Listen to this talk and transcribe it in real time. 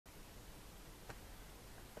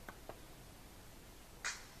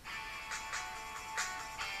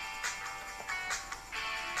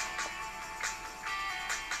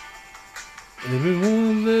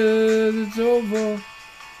Everyone says it's over,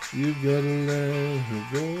 you gotta let her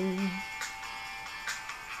go.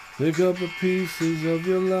 Pick up the pieces of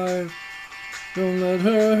your life, don't let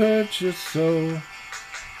her hurt you so.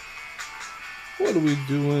 What are we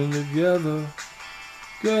doing together?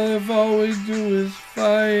 Girl, if all we do is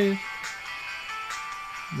fight,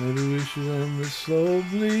 maybe we should end this slow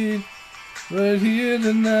bleed right here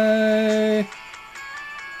tonight.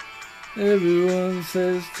 Everyone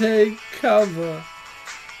says take cover,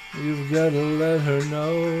 you've gotta let her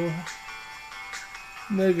know.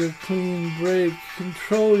 Make a clean break,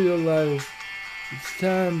 control your life, it's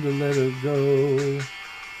time to let her go.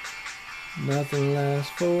 Nothing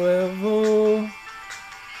lasts forever,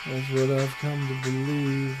 that's what I've come to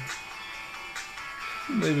believe.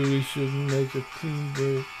 Maybe we shouldn't make a clean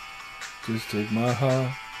break, just take my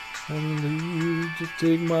heart and leave. Just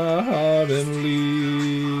take my heart and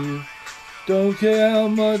leave. Don't care how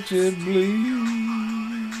much it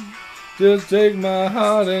bleeds, just take my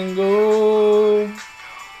heart and go.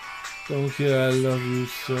 Don't care, I love you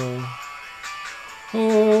so.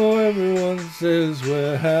 Oh, everyone says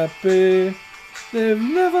we're happy, they've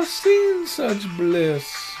never seen such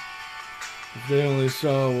bliss. If they only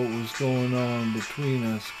saw what was going on between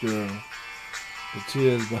us, girl, the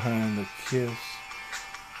tears behind the kiss.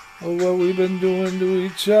 Oh, what we've been doing to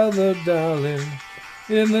each other, darling,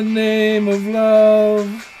 in the name of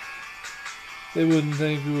love. They wouldn't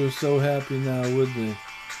think we were so happy now, would they?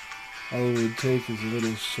 All it would take is a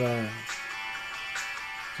little shove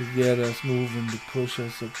to get us moving, to push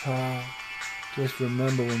us apart. Just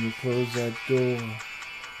remember when you close that door.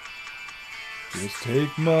 Just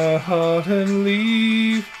take my heart and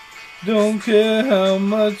leave. Don't care how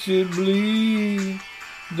much it bleeds.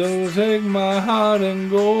 Don't take my heart and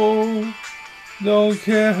go. Don't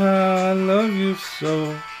care how I love you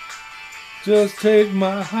so. Just take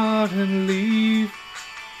my heart and leave.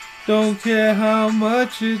 Don't care how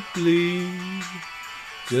much it bleeds.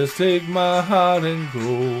 Just take my heart and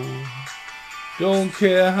go. Don't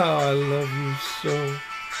care how I love you so.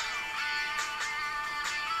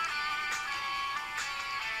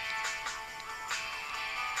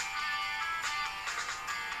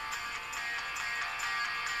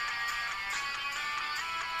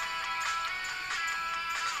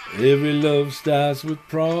 Every love starts with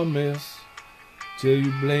promise. Till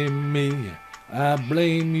you blame me, I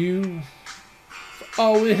blame you. For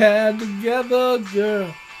all we had together,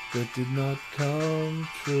 girl, that did not come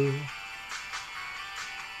true.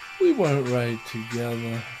 We weren't right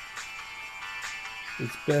together.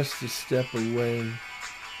 It's best to step away.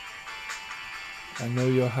 I know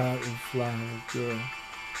your heart will fly, girl,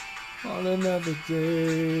 on another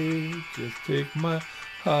day. Just take my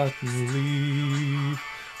heart and leave.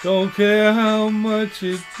 Don't care how much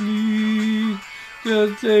it bleeds.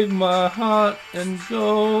 Just take my heart and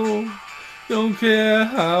go. Don't care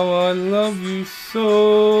how I love you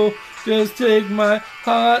so. Just take my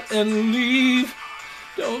heart and leave.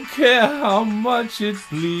 Don't care how much it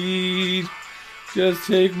bleeds. Just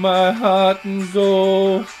take my heart and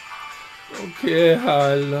go. Don't care how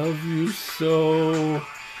I love you so.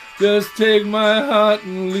 Just take my heart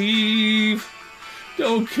and leave.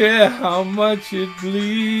 Don't care how much it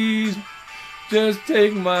bleeds. Just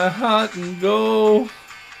take my heart and go.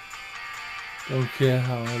 Don't care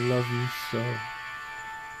how I love you so.